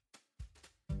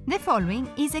The following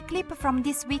is a clip from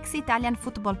this week's Italian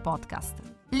football podcast.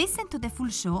 Listen to the full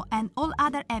show and all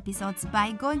other episodes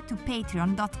by going to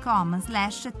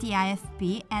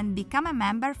patreon.com/TIFP and become a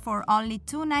member for only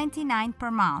 $2.99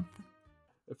 per month.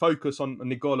 Focus on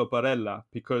Nicolo Barella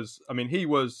because, I mean, he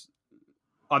was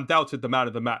undoubted the man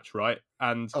of the match, right?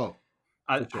 And sure.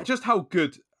 just how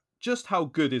good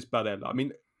is Barella? I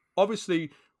mean,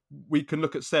 obviously we can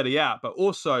look at Serie A, but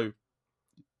also,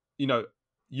 you know,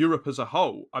 Europe as a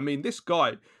whole. I mean, this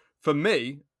guy, for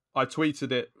me, I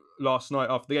tweeted it last night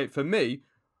after the game. For me,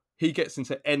 he gets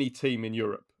into any team in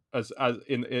Europe as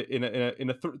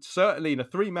certainly in a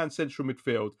three-man central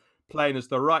midfield, playing as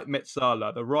the right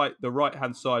mezzala, the right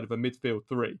hand side of a midfield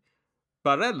three.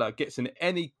 Barella gets in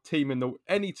any team in the world.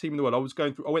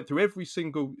 I went through every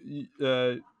single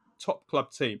top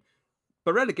club team.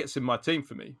 Barella gets in my team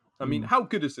for me. I mean, how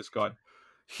good is this guy?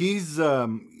 He's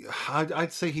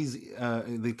I'd say he's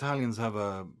the Italians have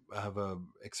a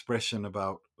expression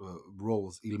about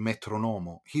roles, il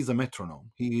metronomo. He's a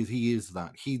metronome. He is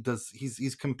that.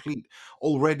 He's complete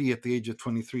already at the age of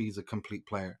 23. He's a complete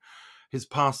player. His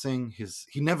passing,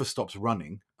 he never stops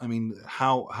running. I mean,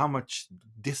 how much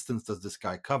distance does this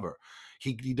guy cover?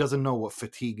 He doesn't know what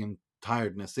fatigue and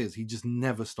tiredness is. He just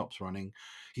never stops running.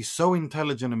 He's so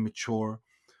intelligent and mature.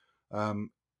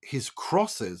 His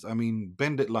crosses, I mean,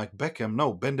 bend it like Beckham,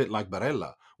 no, bend it like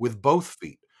Barella, with both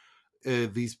feet.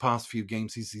 These past few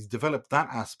games, he's developed that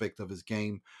aspect of his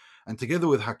game. And together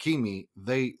with Hakimi,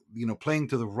 they, playing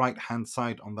to the right-hand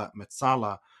side on that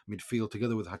Mezzala midfield,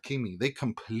 together with Hakimi, they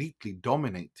completely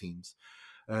dominate teams.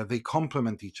 They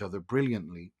complement each other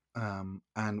brilliantly.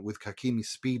 And with Hakimi's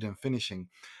speed and finishing.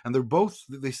 And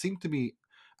they seem to be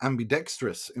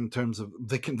ambidextrous in terms of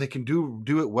they can do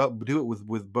it well, do it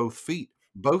with both feet.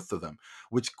 Both of them,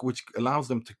 which allows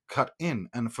them to cut in.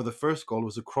 And for the first goal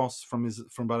was a cross from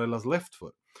Barella's left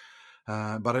foot.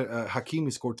 But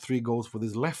Hakimi scored 3 goals with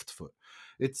his left foot.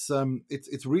 It's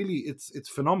really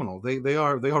phenomenal. They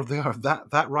are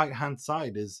that right hand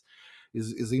side is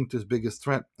Inter's biggest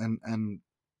threat, and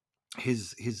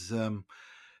his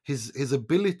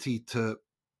ability to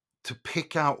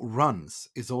pick out runs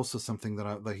is also something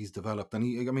that he's developed.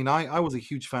 And I was a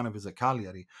huge fan of his at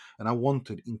Cagliari, and I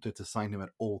wanted Inter to sign him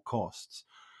at all costs.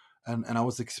 And I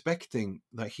was expecting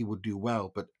that he would do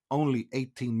well, but only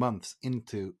 18 months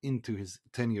into his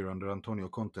tenure under Antonio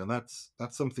Conte. And that's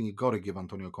something you got to give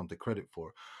Antonio Conte credit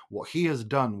for. What he has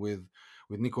done with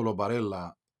Nicolo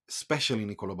Barella, especially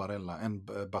Nicolo Barella and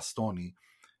Bastoni,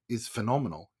 is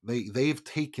phenomenal. They've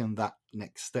taken that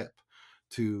next step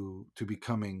to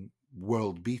becoming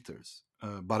world beaters.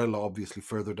 Barella obviously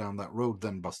further down that road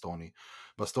than Bastoni.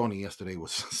 Bastoni yesterday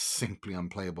was simply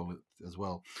unplayable as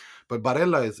well. But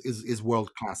Barella is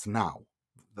world class now.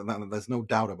 There's no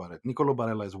doubt about it. Nicolo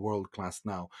Barella is world class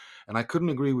now. And I couldn't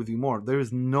agree with you more. There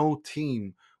is no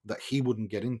team that he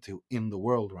wouldn't get into in the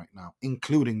world right now,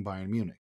 including Bayern Munich.